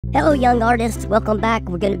Hello young artists, welcome back.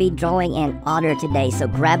 We're going to be drawing an otter today, so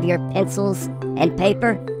grab your pencils and paper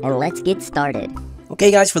and let's get started.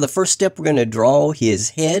 Okay guys, for the first step we're going to draw his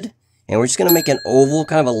head, and we're just going to make an oval,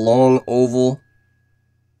 kind of a long oval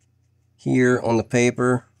here on the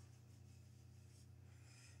paper.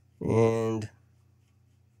 And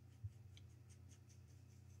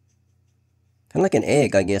kind of like an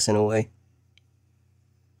egg, I guess, in a way.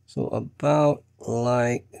 So about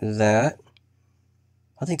like that.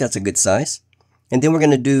 I think that's a good size. And then we're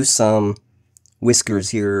going to do some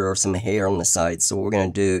whiskers here or some hair on the side. So what we're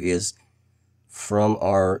going to do is from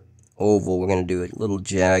our oval, we're going to do a little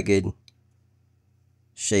jagged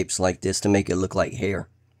shapes like this to make it look like hair.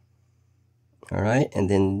 Alright, and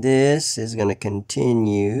then this is going to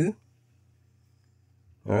continue.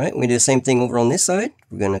 Alright, we do the same thing over on this side.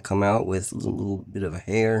 We're going to come out with a little bit of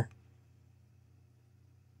hair.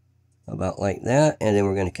 About like that. And then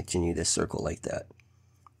we're going to continue this circle like that.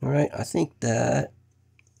 Alright, I think that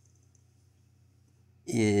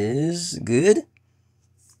is good.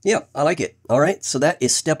 Yeah, I like it. Alright, so that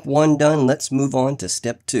is step 1 done. Let's move on to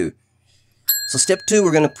step 2. So step 2,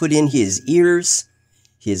 we're going to put in his ears,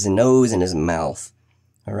 his nose, and his mouth.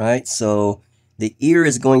 Alright, so the ear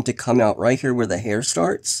is going to come out right here where the hair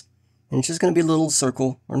starts. And it's just going to be a little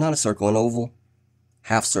circle, or not a circle, an oval.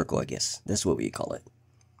 Half circle, I guess. That's what we call it.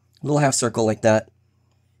 A little half circle like that.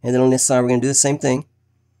 And then on this side, we're going to do the same thing.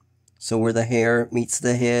 So where the hair meets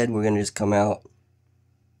the head, we're going to just come out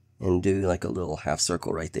and do like a little half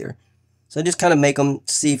circle right there. So just kind of make them,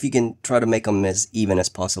 see if you can try to make them as even as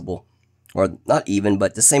possible. Or not even,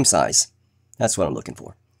 but the same size. That's what I'm looking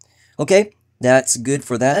for. Okay, that's good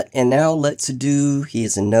for that. And now let's do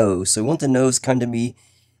his nose. So we want the nose kind of be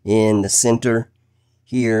in the center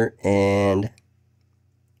here. And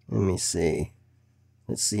let me see.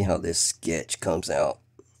 Let's see how this sketch comes out.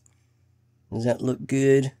 Does that look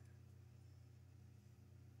good?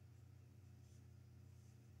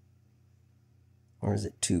 Or is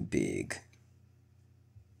it too big?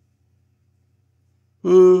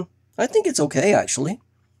 I think it's okay, actually.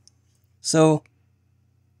 So,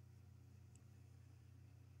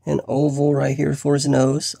 an oval right here for his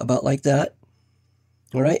nose, about like that.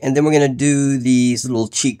 Alright, and then we're going to do these little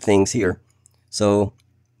cheek things here. So,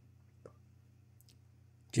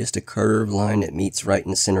 just a curved line that meets right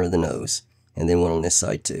in the center of the nose. And then one on this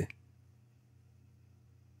side too.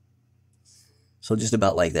 So just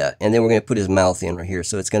about like that. And then we're going to put his mouth in right here.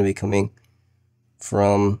 So it's going to be coming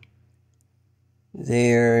from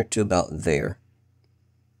there to about there.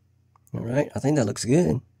 Alright, I think that looks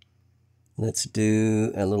good. Let's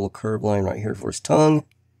do a little curved line right here for his tongue.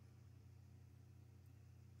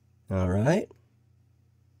 Alright.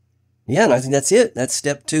 Yeah, and I think that's it. That's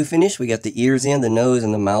step 2 finished. We got the ears in, the nose,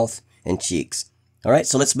 and the mouth and cheeks. Alright,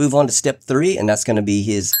 so let's move on to step 3, and that's going to be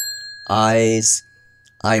his eyes,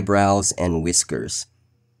 eyebrows, and whiskers.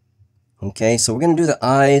 Okay, so we're going to do the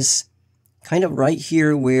eyes kind of right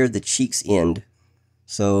here where the cheeks end.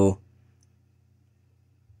 So,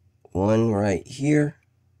 one right here,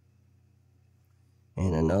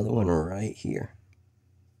 and another one right here.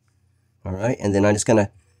 Alright, and then I'm just going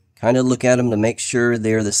to kind of look at them to make sure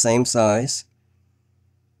they're the same size.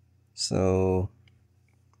 So,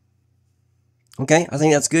 okay, I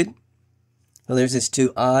think that's good. So there's his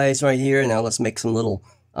 2 eyes right here. Now let's make some little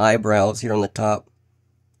eyebrows here on the top.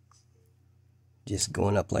 Just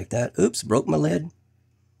going up like that. Oops, broke my lead.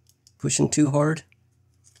 Pushing too hard.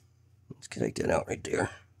 Let's take that out right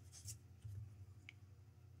there.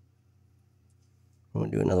 I'm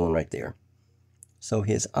going to do another one right there. So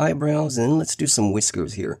his eyebrows, and then let's do some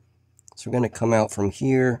whiskers here. So we're going to come out from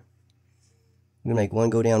here. We're going to make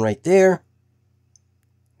one go down right there.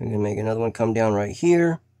 We're going to make another one come down right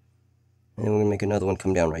here. And then we're going to make another one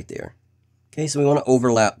come down right there. Okay, so we want to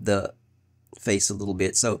overlap the face a little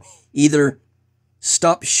bit. So either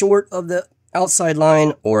stop short of the outside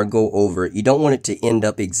line or go over it. You don't want it to end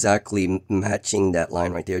up exactly matching that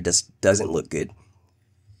line right there. It just doesn't look good.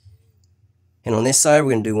 And on this side,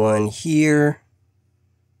 we're going to do one here.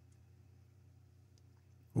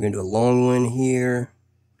 We're going to do a long one here.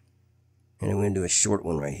 And then we're going to do a short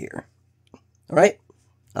one right here. All right,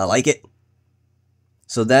 I like it.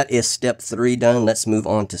 So that is step 3 done. Let's move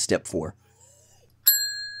on to step 4.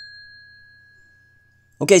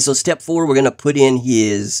 Okay, so step 4, we're going to put in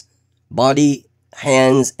his body,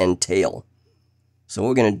 hands, and tail. So what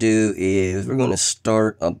we're going to do is we're going to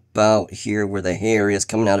start about here where the hair is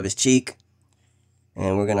coming out of his cheek.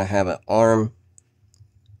 And we're going to have an arm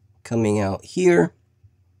coming out here.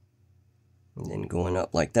 And then going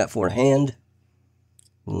up like that for a hand.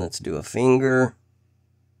 And let's do a finger.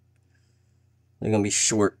 They're going to be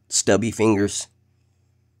short, stubby fingers.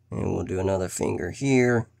 And we'll do another finger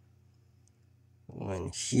here,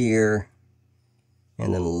 one here,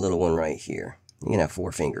 and then a little one right here. You can have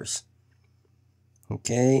 4 fingers.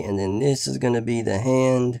 Okay, and then this is going to be the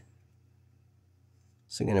hand.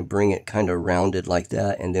 So we're going to bring it kind of rounded like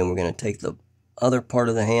that, and then we're going to take the other part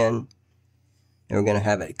of the hand, and we're going to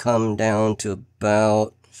have it come down to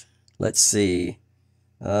about, let's see,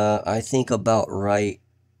 I think about right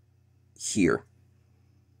here.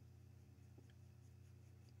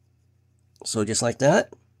 So just like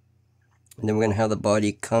that. And then we're going to have the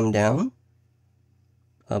body come down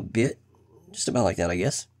a bit, just about like that, I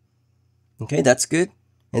guess. Okay, that's good.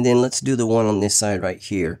 And then let's do the one on this side right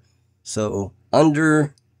here. So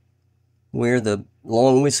under where the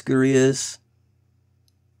long whisker is,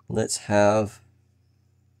 let's have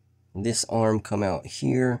this arm come out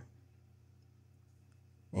here.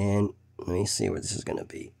 And let me see where this is going to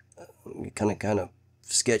be. We kind of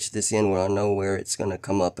sketch this in where I know where it's going to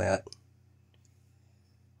come up at.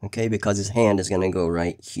 Okay, because his hand is going to go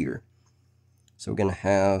right here. So we're going to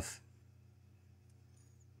have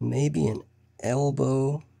maybe an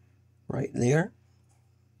elbow right there.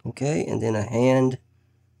 Okay, and then a hand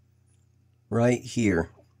right here.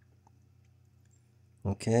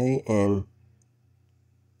 Okay, and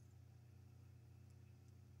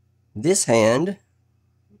this hand,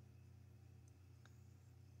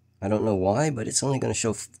 I don't know why, but it's only going to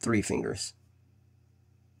show 3 fingers.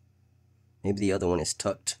 Maybe the other one is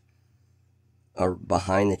tucked or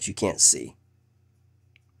behind that you can't see.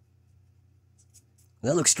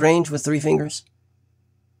 That looks strange with 3 fingers.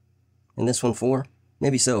 And this one 4.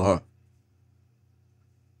 Maybe so, huh?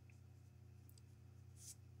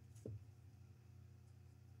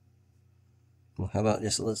 Well, how about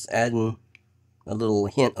just let's add in a little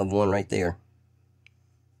hint of one right there.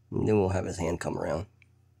 And then we'll have his hand come around.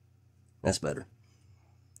 That's better.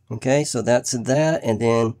 Okay, so that's that. And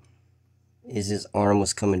then his arm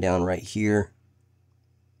was coming down right here.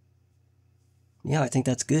 Yeah, I think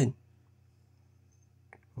that's good.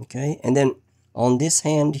 Okay, and then on this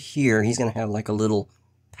hand here, he's going to have like a little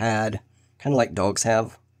pad, kind of like dogs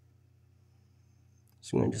have.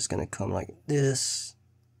 So we're just going to come like this.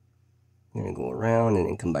 We're going to go around and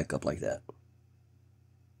then come back up like that.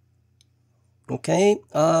 Okay,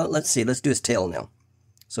 let's see. Let's do his tail now.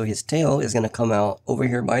 So his tail is going to come out over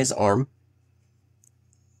here by his arm.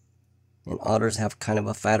 And otters have kind of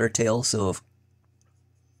a fatter tail, so if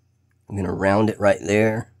I'm going to round it right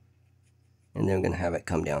there. And then I'm going to have it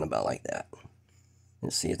come down about like that.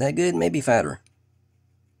 Let's see, is that good? Maybe fatter.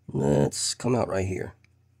 Let's come out right here.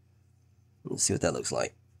 Let's see what that looks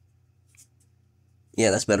like.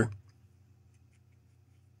 Yeah, that's better.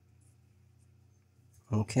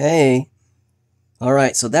 Okay. All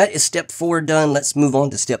right, so that is step 4 done. Let's move on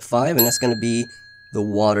to step 5, and that's going to be the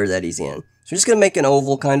water that he's in. So we're just going to make an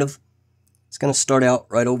oval kind of. It's going to start out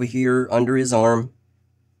right over here under his arm.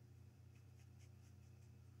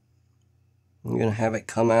 We're going to have it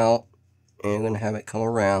come out, and we're going to have it come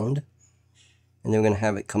around, and then we're going to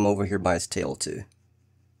have it come over here by his tail too.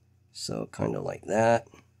 So kind of like that.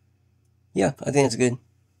 Yeah, I think it's good.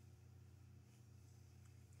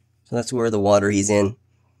 So that's where the water he's in.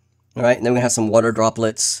 All right, and then we have some water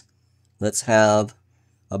droplets. Let's have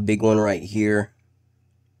a big one right here.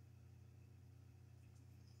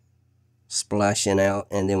 Splashing out,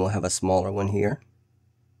 and then we'll have a smaller one here.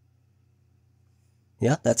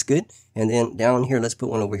 Yeah, that's good. And then down here, let's put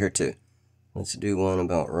one over here too. Let's do one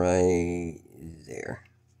about right there.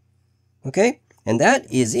 Okay, and that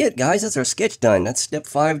is it, guys. That's our sketch done. That's step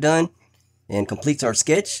 5 done and completes our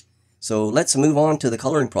sketch. So let's move on to the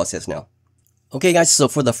coloring process now. Okay, guys, so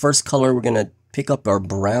for the first color, we're going to pick up our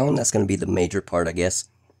brown. That's going to be the major part, I guess.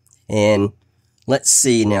 And let's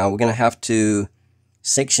see now. We're going to have to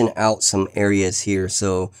section out some areas here.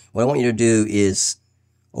 So what I want you to do is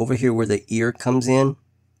over here where the ear comes in,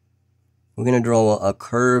 we're going to draw a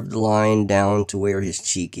curved line down to where his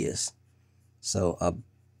cheek is. So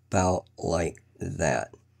about like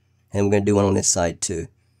that. And we're going to do one on this side too.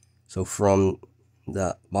 So from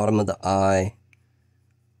the bottom of the eye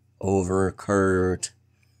over curved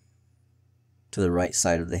to the right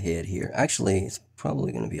side of the head here. Actually, it's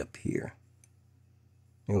probably going to be up here.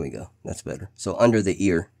 Here we go. That's better. So under the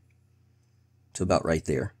ear to about right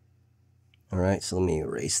there. All right, so let me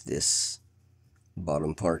erase this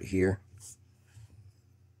bottom part here.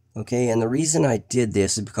 Okay, and the reason I did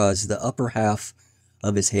this is because the upper half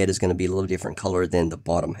of his head is going to be a little different color than the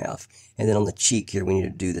bottom half. And then on the cheek here, we need to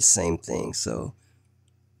do the same thing. So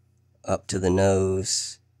up to the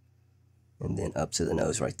nose, and then up to the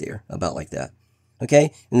nose right there, about like that.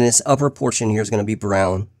 Okay, and this upper portion here is going to be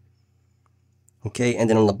brown. Okay, and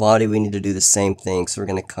then on the body we need to do the same thing. So we're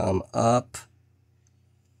going to come up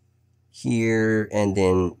here and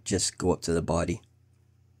then just go up to the body.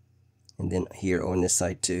 And then here on this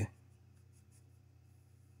side too.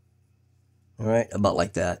 Alright, about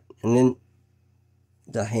like that. And then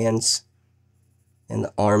the hands and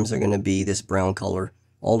the arms are going to be this brown color.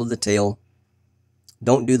 All of the tail.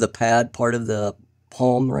 Don't do the pad part of the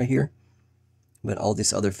palm right here. But all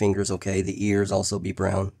these other fingers, okay. The ears also be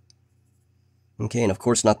brown. Okay, and of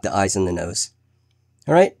course not the eyes and the nose.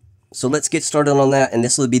 Alright, so let's get started on that. And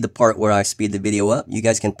this will be the part where I speed the video up. You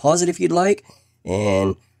guys can pause it if you'd like.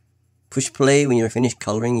 And push play when you're finished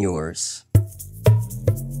coloring yours.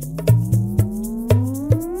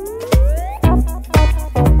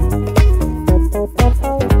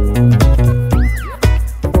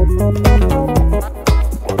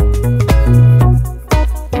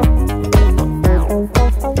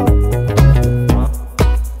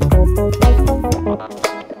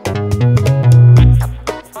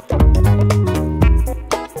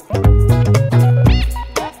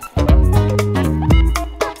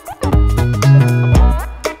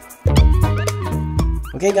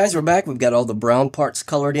 Okay guys, we're back. We've got all the brown parts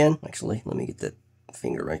colored in. Actually, let me get that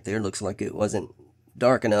finger right there. Looks like it wasn't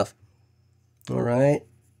dark enough. Alright.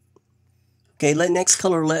 Okay, next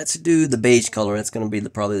color, let's do the beige color. That's going to be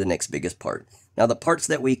probably the next biggest part. Now the parts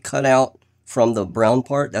that we cut out from the brown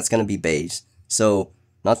part, that's going to be beige. So,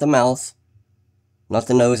 not the mouth, not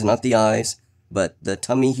the nose, not the eyes, but the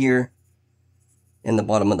tummy here and the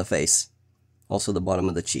bottom of the face. Also the bottom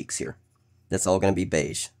of the cheeks here. That's all going to be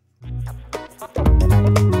beige.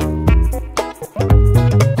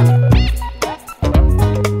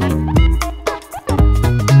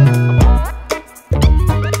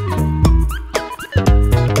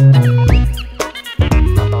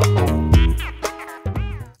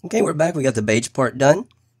 Okay, we're back. We got the beige part done.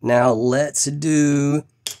 Now let's do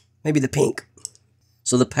maybe the pink.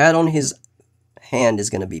 So the pad on his hand is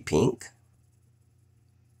going to be pink.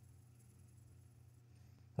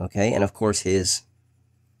 Okay, and of course his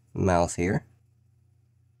mouth here.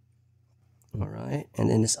 Alright, and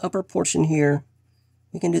then this upper portion here,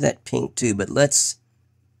 we can do that pink too, but let's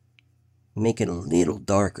make it a little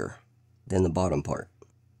darker than the bottom part.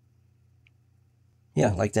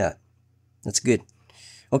 Yeah, like that. That's good.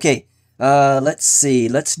 Okay, let's see.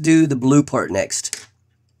 Let's do the blue part next.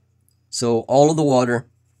 So all of the water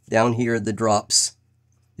down here, the drops,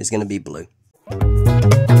 is going to be blue.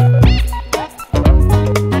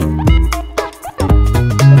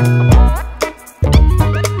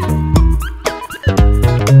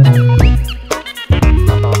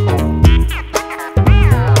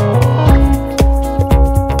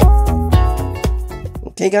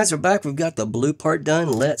 Okay guys, we're back. We've got the blue part done.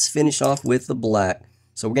 Let's finish off with the black.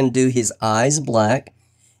 So we're going to do his eyes black,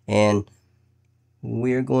 and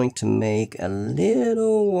we're going to make a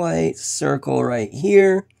little white circle right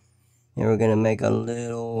here, and we're going to make a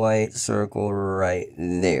little white circle right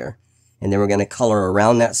there. And then we're going to color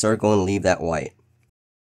around that circle and leave that white.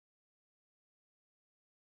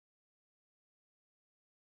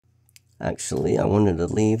 Actually, I wanted to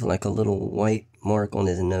leave like a little white mark on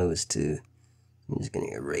his nose too. I'm just going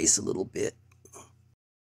to erase a little bit.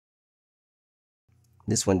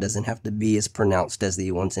 This one doesn't have to be as pronounced as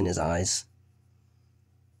the ones in his eyes.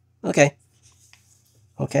 Okay.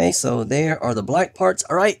 Okay, so there are the black parts.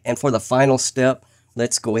 Alright, and for the final step,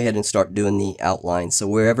 let's go ahead and start doing the outline. So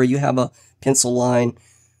wherever you have a pencil line,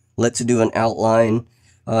 let's do an outline.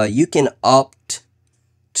 You can opt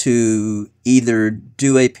to either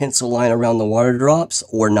do a pencil line around the water drops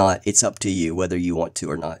or not. It's up to you whether you want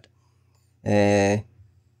to or not. I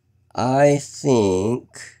think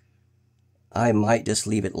I might just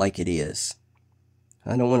leave it like it is.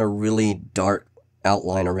 I don't want a really dark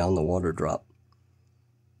outline around the water drop.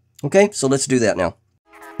 Okay, so let's do that now.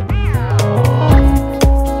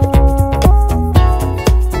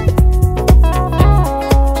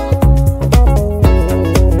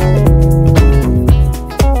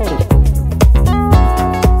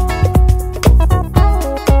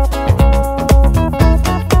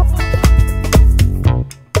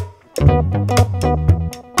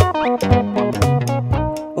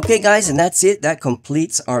 Okay guys, and that's it. That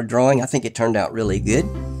completes our drawing. I think it turned out really good.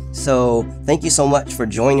 So thank you so much for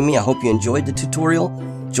joining me. I hope you enjoyed the tutorial.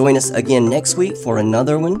 Join us again next week for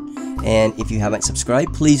another one. And if you haven't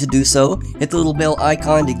subscribed, please do so. Hit the little bell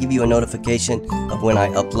icon to give you a notification of when I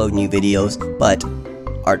upload new videos. But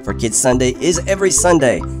Art for Kids Sunday is every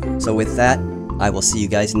Sunday. So with that, I will see you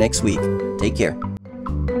guys next week. Take care.